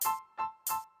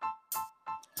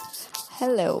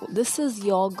Hello, this is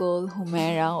your girl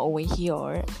Humaira over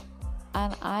here,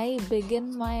 and I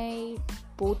begin my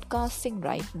podcasting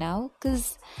right now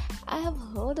because I have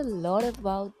heard a lot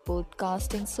about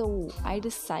podcasting. So I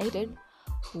decided,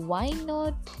 why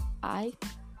not I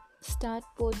start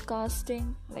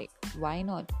podcasting? Like, why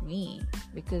not me?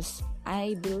 Because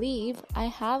I believe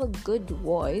I have a good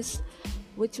voice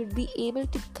which would be able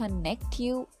to connect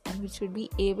you and which would be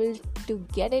able to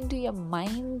get into your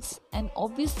minds, and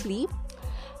obviously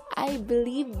I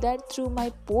believe that through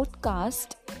my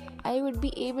podcast, I would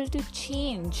be able to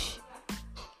change.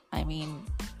 I mean,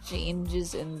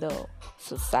 changes in the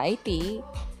society.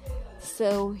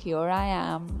 So here I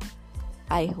am.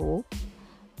 I hope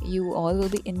you all will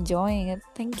be enjoying it.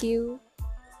 Thank you.